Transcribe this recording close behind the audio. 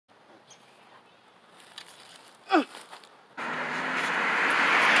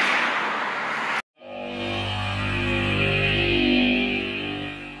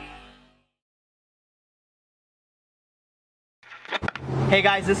Hey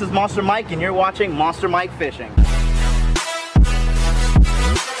guys, this is Monster Mike and you're watching Monster Mike Fishing.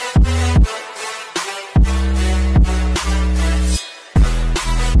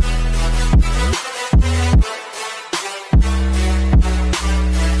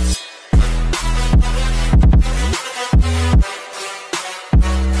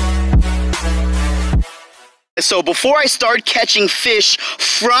 So before I start catching fish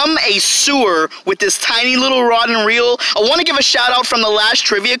from a sewer with this tiny little rod and reel, I want to give a shout out from the last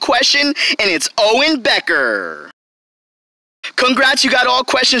trivia question, and it's Owen Becker. Congrats, you got all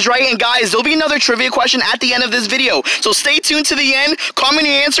questions right, and guys, there'll be another trivia question at the end of this video. So stay tuned to the end, comment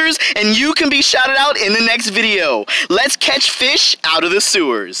your answers, and you can be shouted out in the next video. Let's catch fish out of the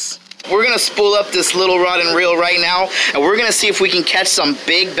sewers. We're gonna spool up this little rod and reel right now, and we're gonna see if we can catch some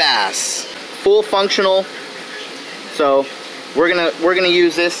big bass. Full functional. So we're gonna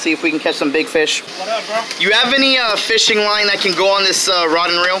use this, see if we can catch some big fish. What up, bro? You have any fishing line that can go on this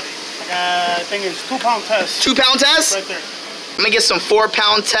rod and reel? I think it's 2 pound test. 2 pound test? Right there. I'm gonna get some 4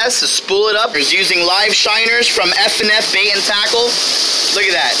 pound tests to spool it up. He's using live shiners from F&F Bait and Tackle. Look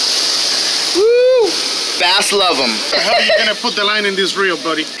at that. Woo! Bass love them. How are you gonna put the line in this reel,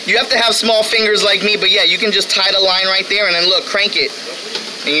 buddy? You have to have small fingers like me, but yeah, you can just tie the line right there and then look, crank it.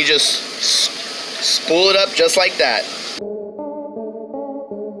 And you just spool it up just like that.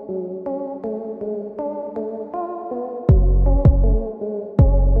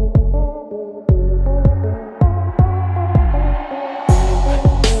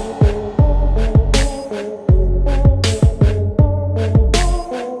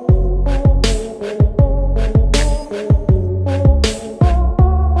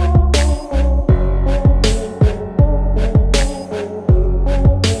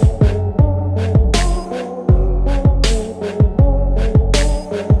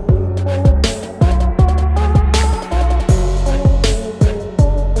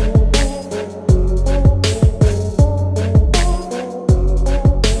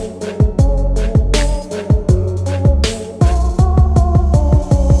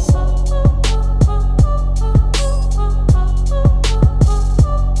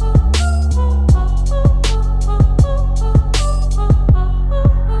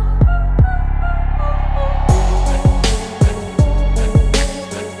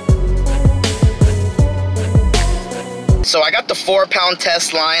 So I got the 4 pound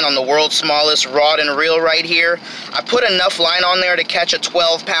test line on the world's smallest rod and reel right here. I put enough line on there to catch a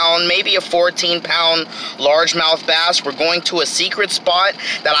 12 pound, maybe a 14 pound largemouth bass. We're going to a secret spot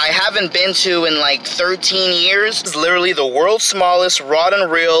that I haven't been to in like 13 years. It's literally the world's smallest rod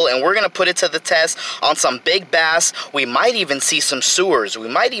and reel, and we're gonna put it to the test on some big bass. We might even see some sewers. We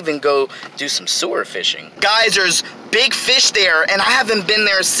might even go do some sewer fishing. Guys, there's big fish there, and I haven't been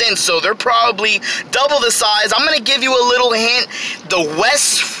there since, so they're probably double the size. I'm gonna give you a little hint. The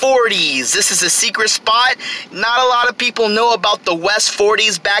West 40s. This is a secret spot. Not a lot of people know about the West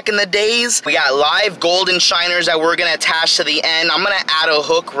 40s back in the days. We got live golden shiners that we're gonna attach to the end. I'm gonna add a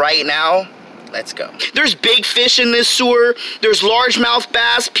hook right now. Let's go. There's big fish in this sewer. There's largemouth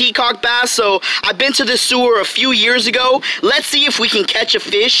bass, peacock bass. So I've been to this sewer a few years ago. Let's see if we can catch a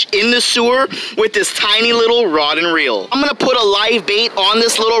fish in the sewer with this tiny little rod and reel. I'm gonna put a live bait on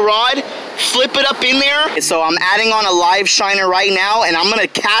this little rod, flip it up in there. So I'm adding on a live shiner right now, and I'm gonna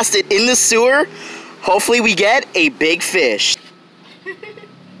cast it in the sewer. Hopefully we get a big fish.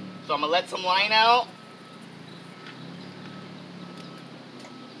 So I'm gonna let some line out.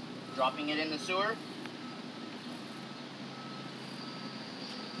 Dropping it in the sewer.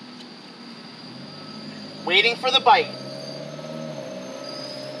 Waiting for the bite.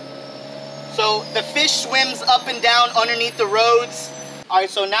 So the fish swims up and down underneath the roads. All right,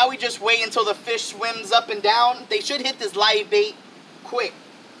 so now we just wait until the fish swims up and down. They should hit this live bait quick.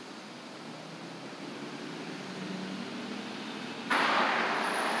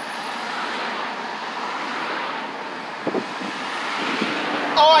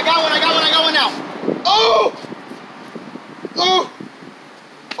 Oh, I got one now. Oh! Oh!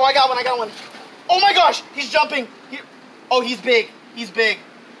 Oh, I got one. Oh my gosh, he's jumping. Oh, he's big.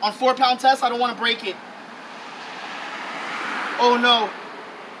 On 4 pound test, I don't want to break it. Oh no.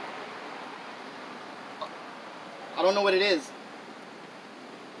 I don't know what it is.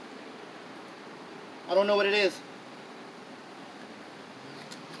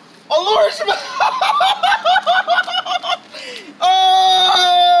 Oh Lord!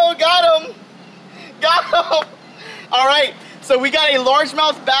 Oh, got him. All right, so we got a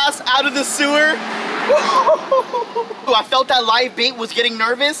largemouth bass out of the sewer. I felt that live bait was getting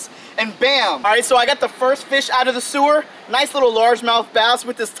nervous, and bam. All right, so I got the first fish out of the sewer. Nice little largemouth bass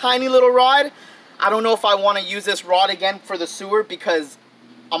with this tiny little rod. I don't know if I want to use this rod again for the sewer because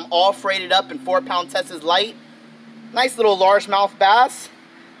I'm all freighted up and 4-pound test is light. Nice little largemouth bass.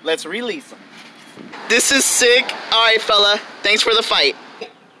 Let's release them. This is sick. All right, fella. Thanks for the fight.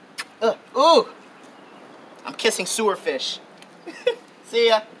 Ooh. I'm kissing sewer fish. See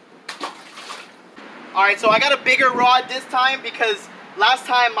ya. All right, so I got a bigger rod this time because last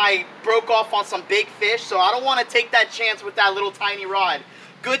time I broke off on some big fish, so I don't want to take that chance with that little tiny rod.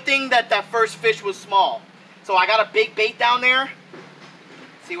 Good thing that that first fish was small. So I got a big bait down there.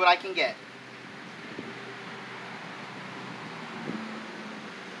 See what I can get.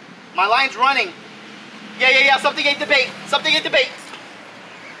 My line's running. Yeah, something ate the bait. Something ate the bait.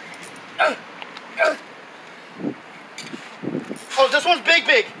 Oh, this one's big.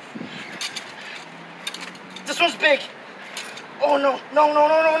 This one's big. Oh, no. No.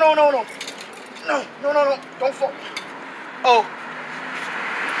 Don't fall. Oh.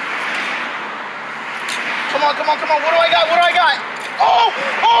 Come on. What do I got? Oh,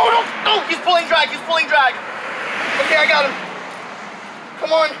 no. He's pulling drag. Okay, I got him.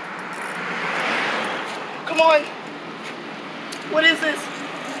 Come on. What is this?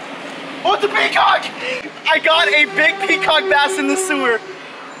 Oh, it's a peacock! I got a big peacock bass in the sewer.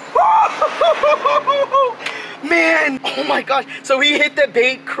 Man, oh my gosh. So he hit the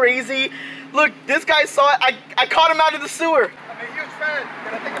bait crazy. Look, this guy saw it. I caught him out of the sewer. I'm a huge fan.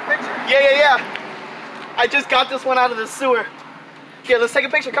 Can I take a picture? Yeah. I just got this one out of the sewer. Here, let's take a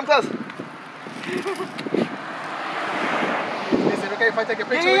picture. Come close. Is it okay if I take a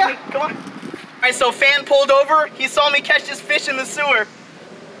picture? Yeah. Come on. All right, so Fan pulled over. He saw me catch this fish in the sewer.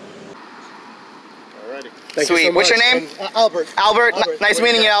 Alrighty. Thank Sweet. you so What's your much. name? Albert. Albert. Nice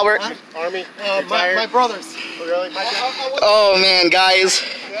meeting you, Albert. Huh? Army. My brothers. Really? Oh man, guys,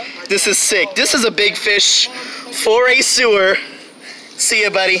 this is sick. This is a big fish for a sewer. See ya,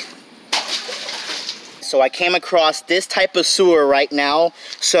 buddy. So I came across this type of sewer right now.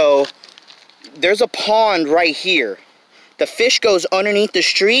 So there's a pond right here. The fish goes underneath the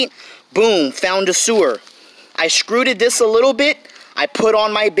street. Boom, found a sewer. I screwed this a little bit. I put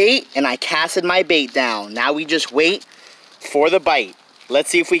on my bait and I casted my bait down. Now we just wait for the bite. Let's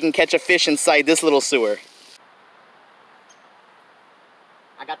see if we can catch a fish inside this little sewer.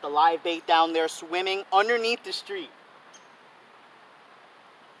 I got the live bait down there swimming underneath the street.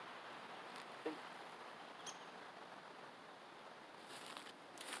 I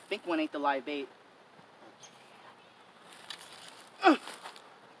think one ate the live bait.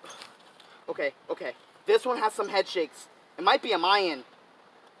 Okay. This one has some head shakes. It might be a Mayan.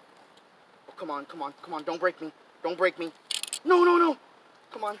 Oh, come on. Don't break me. No.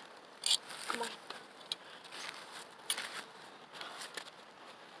 Come on.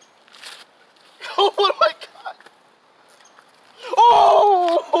 Oh, what do I got?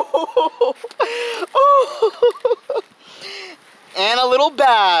 Oh! And a little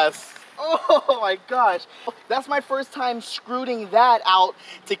bass. Oh my gosh. That's my first time screwing that out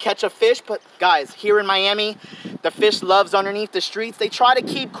to catch a fish. But guys, here in Miami, the fish loves underneath the streets. They try to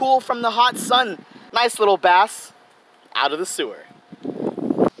keep cool from the hot sun. Nice little bass out of the sewer.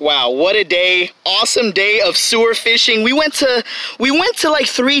 Wow, what a day. Awesome day of sewer fishing. We went to like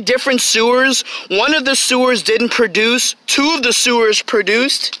 3 different sewers. One of the sewers didn't produce. 2 of the sewers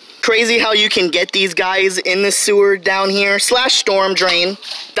produced. Crazy how you can get these guys in the sewer down here, / storm drain.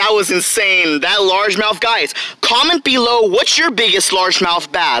 That was insane. That largemouth, guys, comment below what's your biggest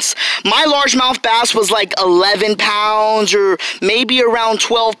largemouth bass. My largemouth bass was like 11 pounds or maybe around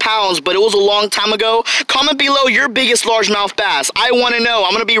 12 pounds, but it was a long time ago. Comment below your biggest largemouth bass. I want to know.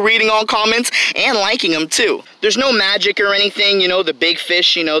 I'm going to be reading all comments and liking them too. There's no magic or anything, you know, the big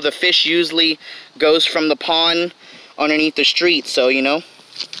fish, you know, the fish usually goes from the pond underneath the street, so, you know,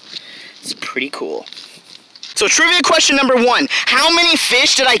 it's pretty cool. So trivia question number 1, how many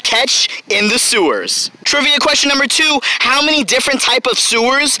fish did I catch in the sewers? Trivia question number 2, how many different type of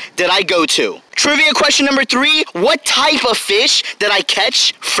sewers did I go to? Trivia question number 3, what type of fish did I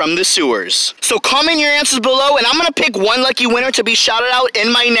catch from the sewers? So comment your answers below and I'm gonna pick one lucky winner to be shouted out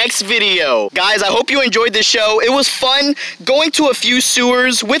in my next video. Guys, I hope you enjoyed this show. It was fun going to a few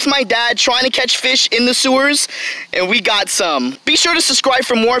sewers with my dad trying to catch fish in the sewers, and we got some. Be sure to subscribe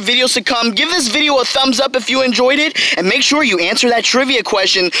for more videos to come. Give this video a thumbs up if you enjoyed it, and make sure you answer that trivia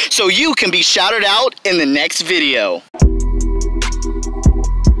question so you can be shouted out in the next video.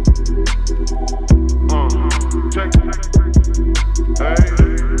 Hey.